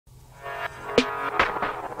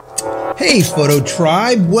Hey Photo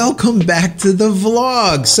Tribe, welcome back to the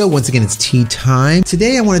vlog. So once again, it's tea time.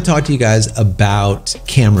 Today I want to talk to you guys about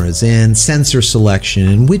cameras and sensor selection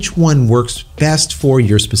and which one works best for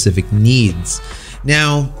your specific needs.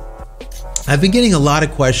 Now, I've been getting a lot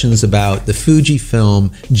of questions about the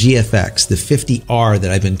Fujifilm GFX, the 50R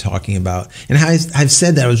that I've been talking about, and I've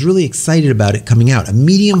said that I was really excited about it coming out. A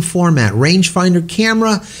medium format rangefinder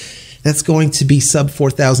camera that's going to be sub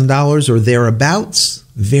 $4,000 or thereabouts.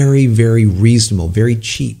 Very, very reasonable, very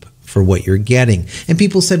cheap for what you're getting. And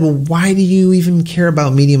people said, well, why do you even care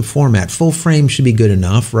about medium format? Full frame should be good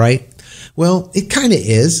enough, right? Well, it kind of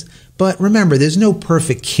is. But remember, there's no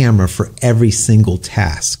perfect camera for every single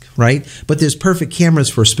task, right? But there's perfect cameras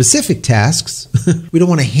for specific tasks. We don't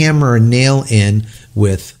want to hammer a nail in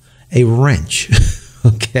with a wrench,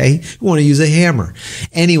 okay? We want to use a hammer.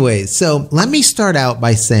 Anyways, so let me start out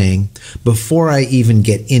by saying, before I even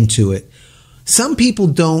get into it, some people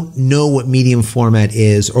don't know what medium format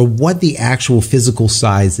is or what the actual physical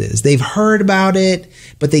size is. They've heard about it,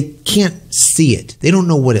 but they can't see it. They don't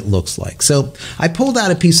know what it looks like. So I pulled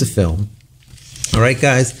out a piece of film. All right,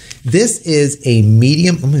 guys, this is a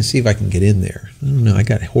medium. I'm going to see if I can get in there. I don't know. I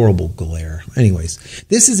got horrible glare. Anyways,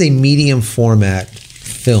 this is a medium format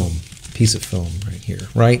film, piece of film right here,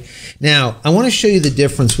 right? Now, I want to show you the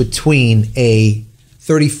difference between a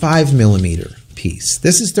 35 millimeter piece.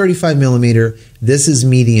 This is 35 millimeter. This is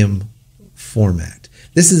medium format.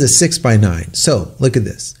 This is a 6x9. So look at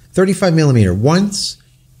this. 35 millimeter once,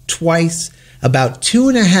 twice, about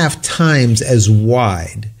 2.5 times as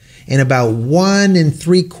wide, and about 1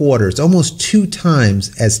 3/4, almost 2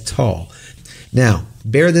 times as tall. Now,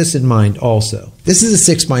 bear this in mind also. This is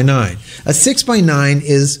a 6x9. A 6x9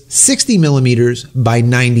 is 60 millimeters by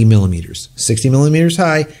 90 millimeters. 60 millimeters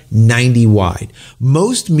high, 90 wide.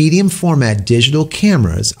 Most medium format digital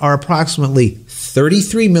cameras are approximately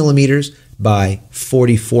 33 millimeters by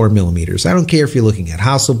 44 millimeters. I don't care if you're looking at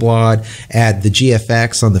Hasselblad, at the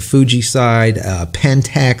GFX on the Fuji side,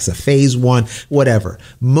 Pentax, a Phase 1, whatever.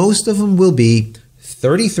 Most of them will be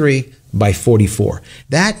 33 by 44.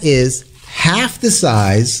 That is half the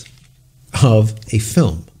size of a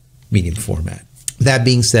film medium format. That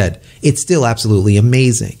being said, it's still absolutely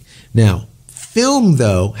amazing. Now, film,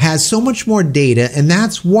 though, has so much more data, and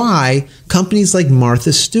that's why companies like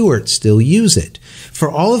Martha Stewart still use it. For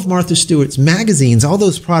all of Martha Stewart's magazines, all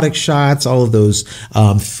those product shots, all of those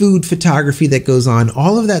food photography that goes on,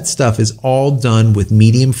 all of that stuff is all done with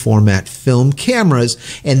medium format film cameras,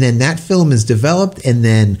 and then that film is developed and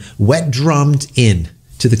then wet drummed in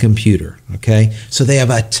to the computer, okay? So they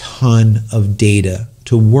have a ton of data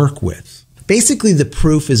to work with. Basically, the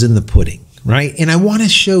proof is in the pudding, right? And I want to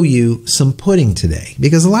show you some pudding today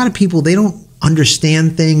because a lot of people, they don't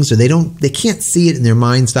understand things or they can't see it in their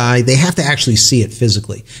mind's eye. They have to actually see it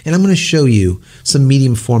physically. And I'm going to show you some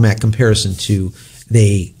medium format comparison to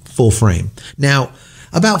the full frame. Now,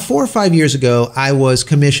 about 4 or 5 years ago, I was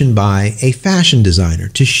commissioned by a fashion designer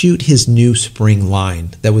to shoot his new spring line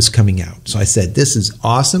that was coming out. So I said, this is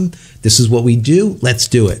awesome. This is what we do. Let's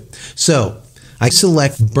do it. So I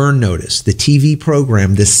select Burn Notice, the TV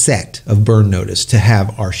program, the set of Burn Notice to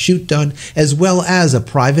have our shoot done, as well as a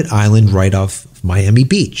private island right off Miami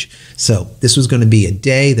Beach. So this was going to be a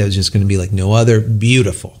day that was just going to be like no other.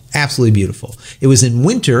 Beautiful. Absolutely beautiful. It was in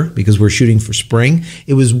winter because we're shooting for spring.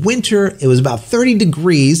 It was winter. It was about 30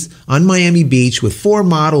 degrees on Miami Beach with 4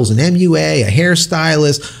 models, an MUA, a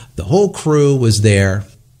hairstylist. The whole crew was there.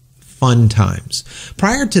 Fun times.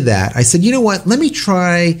 Prior to that, I said, you know what? Let me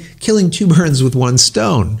try killing 2 birds with 1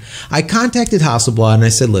 stone. I contacted Hasselblad and I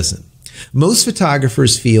said, listen, most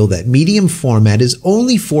photographers feel that medium format is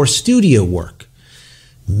only for studio work.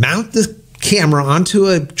 Mount the camera onto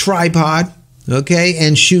a tripod, okay,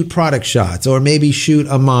 and shoot product shots, or maybe shoot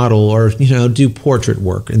a model, or, you know, do portrait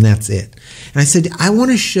work, and that's it. And I said, I want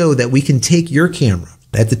to show that we can take your camera.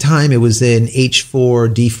 At the time, it was in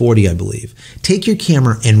H4 D40, I believe. Take your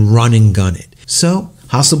camera and run and gun it. So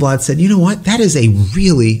Hasselblad said, you know what? That is a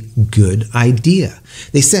really good idea.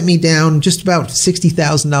 They sent me down just about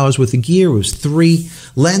 $60,000 worth of gear. It was 3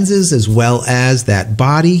 lenses as well as that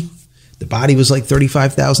body. The body was like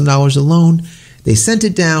 $35,000 alone. They sent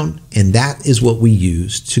it down, and that is what we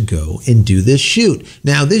used to go and do this shoot.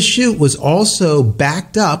 Now, this shoot was also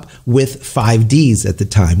backed up with 5Ds at the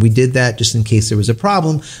time. We did that just in case there was a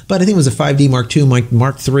problem, but I think it was a 5D Mark II,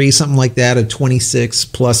 Mark III, something like that, a 26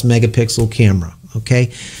 plus megapixel camera.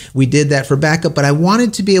 Okay, we did that for backup, but I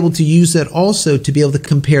wanted to be able to use that also to be able to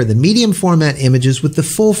compare the medium format images with the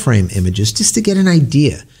full frame images just to get an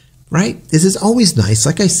idea, right? This is always nice,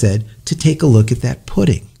 like I said, to take a look at that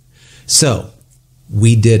pudding. So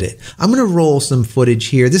we did it. I'm going to roll some footage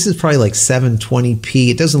here. This is probably like 720p.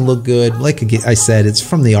 It doesn't look good. Like I said, it's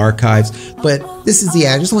from the archives, but this is the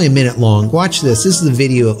ad. It's only a minute long. Watch this. This is the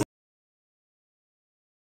video.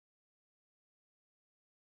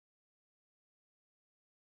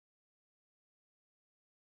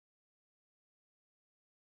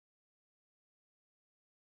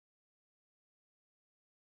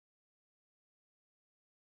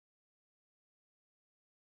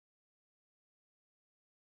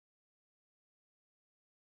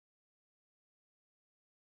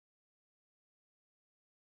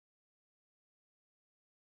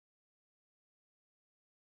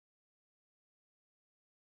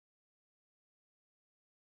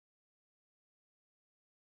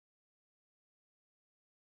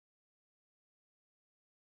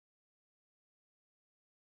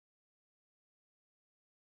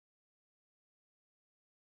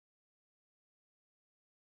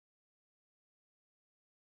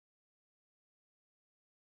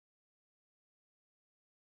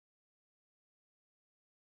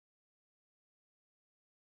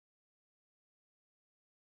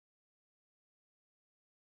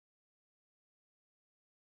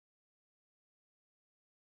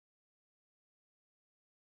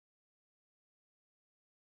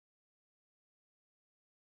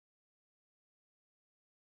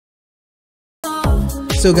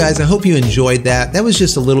 So guys, I hope you enjoyed that. That was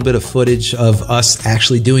just a little bit of footage of us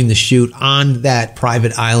actually doing the shoot on that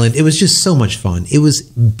private island. It was just so much fun. It was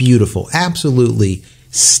beautiful, absolutely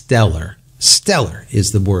stellar. Stellar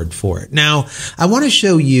is the word for it. Now, I want to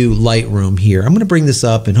show you Lightroom here. I'm going to bring this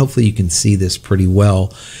up and hopefully you can see this pretty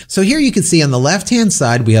well. So here you can see on the left-hand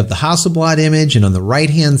side, we have the Hasselblad image, and on the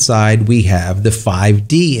right-hand side, we have the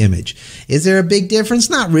 5D image. Is there a big difference?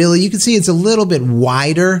 Not really. You can see it's a little bit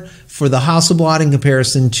wider for the Hasselblad in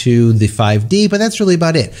comparison to the 5D, but that's really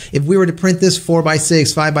about it. If we were to print this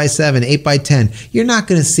 4x6, 5x7, 8x10, you're not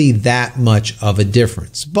going to see that much of a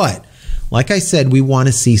difference. But like I said, we want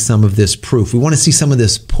to see some of this proof. We want to see some of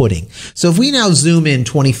this pudding. So if we now zoom in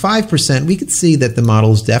 25%, we can see that the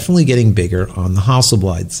model is definitely getting bigger on the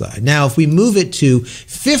Hasselblad side. Now, if we move it to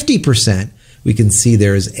 50%, we can see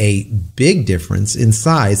there is a big difference in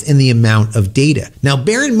size and the amount of data. Now,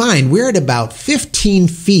 bear in mind, we're at about 15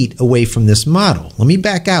 feet away from this model. Let me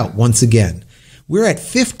back out once again. We're at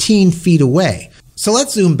 15 feet away. So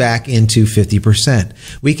let's zoom back into 50%.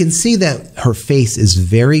 We can see that her face is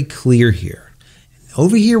very clear here.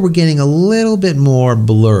 Over here, we're getting a little bit more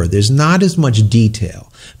blur. There's not as much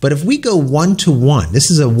detail. But if we go 1-to-1,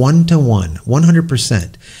 this is a 1-to-1,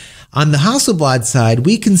 100%. On the Hasselblad side,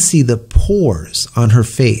 we can see the pores on her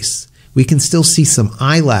face. We can still see some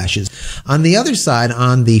eyelashes. On the other side,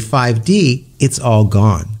 on the 5D, it's all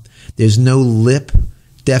gone. There's no lip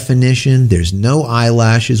definition. There's no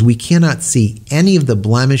eyelashes. We cannot see any of the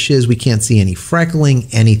blemishes. We can't see any freckling,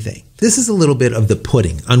 anything. This is a little bit of the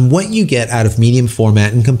pudding on what you get out of medium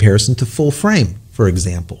format in comparison to full frame, for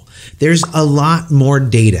example. There's a lot more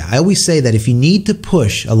data. I always say that if you need to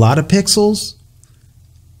push a lot of pixels,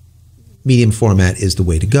 medium format is the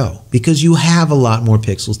way to go because you have a lot more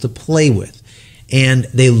pixels to play with. And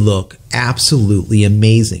they look absolutely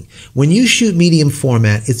amazing. When you shoot medium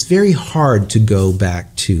format, it's very hard to go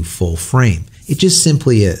back to full frame. It just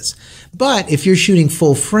simply is. But if you're shooting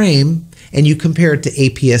full frame and you compare it to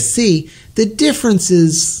APS-C, the difference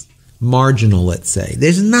is marginal, let's say.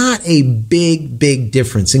 There's not a big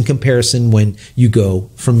difference in comparison when you go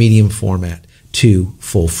from medium format to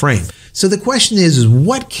full frame. So the question is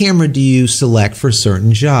what camera do you select for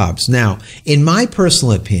certain jobs? Now, in my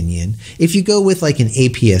personal opinion, if you go with like an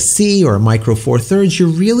APS-C or a Micro Four Thirds, you're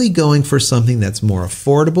really going for something that's more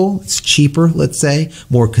affordable. It's cheaper, let's say,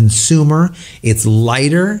 more consumer. It's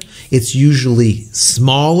lighter. It's usually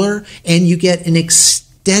smaller, and you get an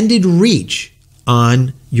extended reach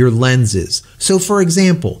on your lenses. So for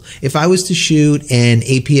example, if I was to shoot an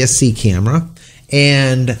APS-C camera,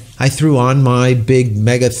 and I threw on my big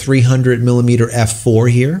Mega 300mm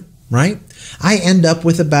f4 here, right? I end up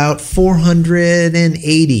with about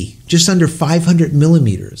 480, just under 500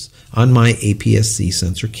 millimeters on my APS-C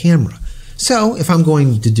sensor camera. So if I'm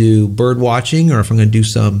going to do bird watching or if I'm going to do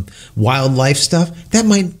some wildlife stuff, that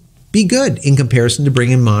might be good in comparison to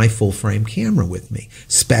bringing my full frame camera with me,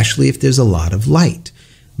 especially if there's a lot of light.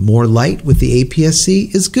 More light with the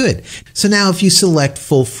APS-C is good. So now if you select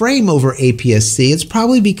full frame over APS-C, it's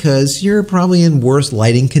probably because you're probably in worse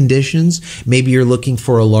lighting conditions. Maybe you're looking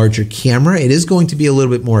for a larger camera. It is going to be a little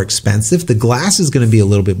bit more expensive. The glass is going to be a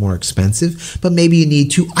little bit more expensive, but maybe you need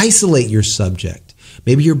to isolate your subject.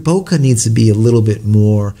 Maybe your bokeh needs to be a little bit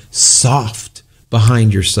more soft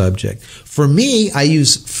behind your subject. For me, I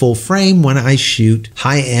use full frame when I shoot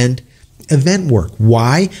high-end event work.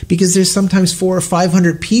 Why? Because there's sometimes 400 or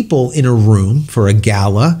 500 people in a room for a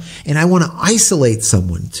gala, and I want to isolate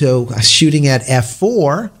someone. So shooting at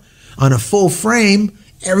f4 on a full frame,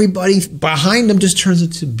 everybody behind them just turns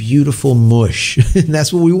into beautiful mush. And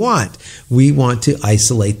that's what we want. We want to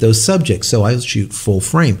isolate those subjects. So I'll shoot full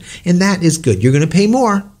frame. And that is good. You're going to pay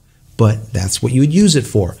more, but that's what you would use it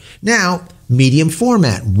for. Now, medium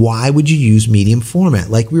format. Why would you use medium format?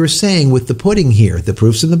 Like we were saying with the pudding here, the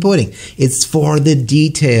proofs in the pudding, it's for the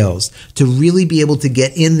details, to really be able to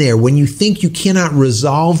get in there. When you think you cannot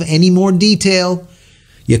resolve any more detail,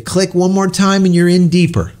 you click one more time and you're in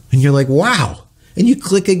deeper. And you're like, wow. And you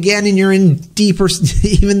click again and you're in deeper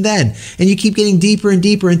even then. And you keep getting deeper and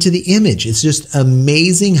deeper into the image. It's just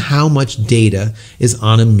amazing how much data is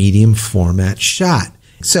on a medium format shot.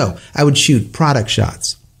 So I would shoot product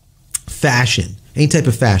shots, fashion, any type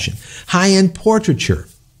of fashion, high-end portraiture,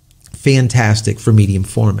 fantastic for medium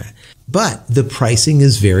format. But the pricing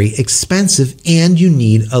is very expensive and you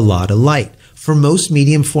need a lot of light. For most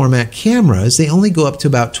medium format cameras, they only go up to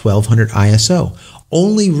about 1200 ISO.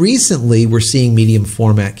 Only recently, we're seeing medium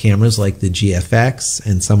format cameras like the GFX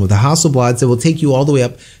and some of the Hasselblads that will take you all the way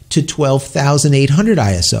up to 12,800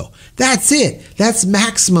 ISO. That's it. That's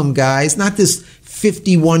maximum, guys. Not this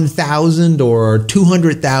 51,000 or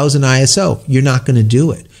 200,000 ISO. You're not going to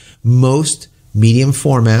do it. Most medium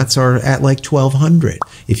formats are at like 1200.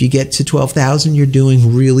 If you get to 12,000, you're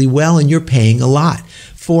doing really well and you're paying a lot.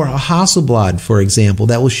 For a Hasselblad, for example,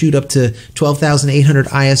 that will shoot up to 12,800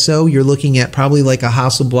 ISO. You're looking at probably like a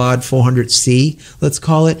Hasselblad 400C, let's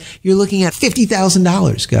call it. You're looking at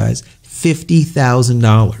 $50,000, guys.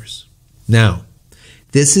 $50,000. Now,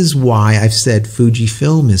 this is why I've said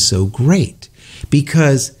Fujifilm is so great.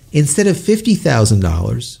 Because instead of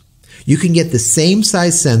 $50,000, you can get the same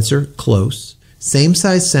size sensor, close, same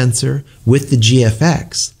size sensor with the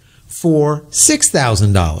GFX for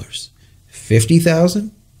 $6,000.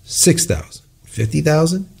 50,000, 6,000,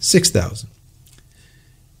 50,000, 6,000.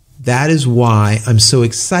 That is why I'm so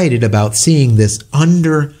excited about seeing this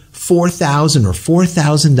under $4,000 or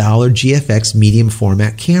 $4,000 GFX medium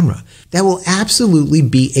format camera. That will absolutely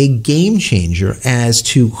be a game changer as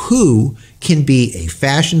to who can be a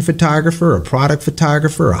fashion photographer, a product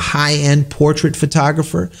photographer, a high-end portrait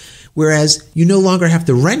photographer. Whereas you no longer have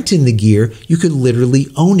to rent in the gear, you could literally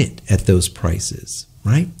own it at those prices,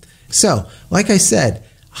 right? So, like I said,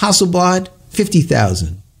 Hasselblad,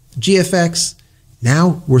 50,000. GFX,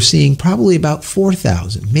 now we're seeing probably about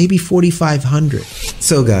 4,000, maybe 4,500.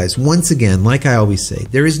 So guys, once again, like I always say,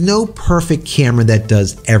 there is no perfect camera that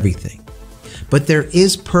does everything. But there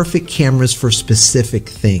is perfect cameras for specific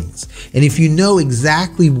things. And if you know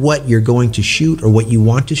exactly what you're going to shoot or what you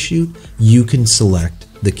want to shoot, you can select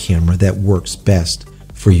the camera that works best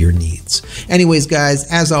for your needs. Anyways, guys,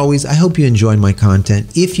 as always, I hope you enjoyed my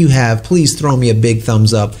content. If you have, please throw me a big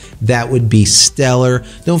thumbs up. That would be stellar.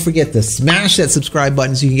 Don't forget to smash that subscribe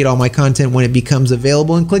button so you can get all my content when it becomes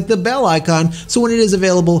available, and click the bell icon so when it is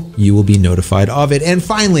available, you will be notified of it. And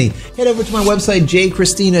finally, head over to my website,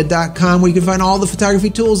 JCristina.com, where you can find all the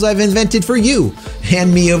photography tools I've invented for you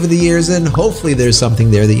and me over the years, and hopefully there's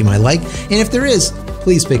something there that you might like. And if there is,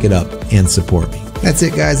 please pick it up and support me. That's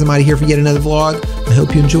it, guys. I'm out of here for yet another vlog. I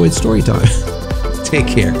hope you enjoyed story time. Take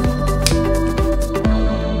care.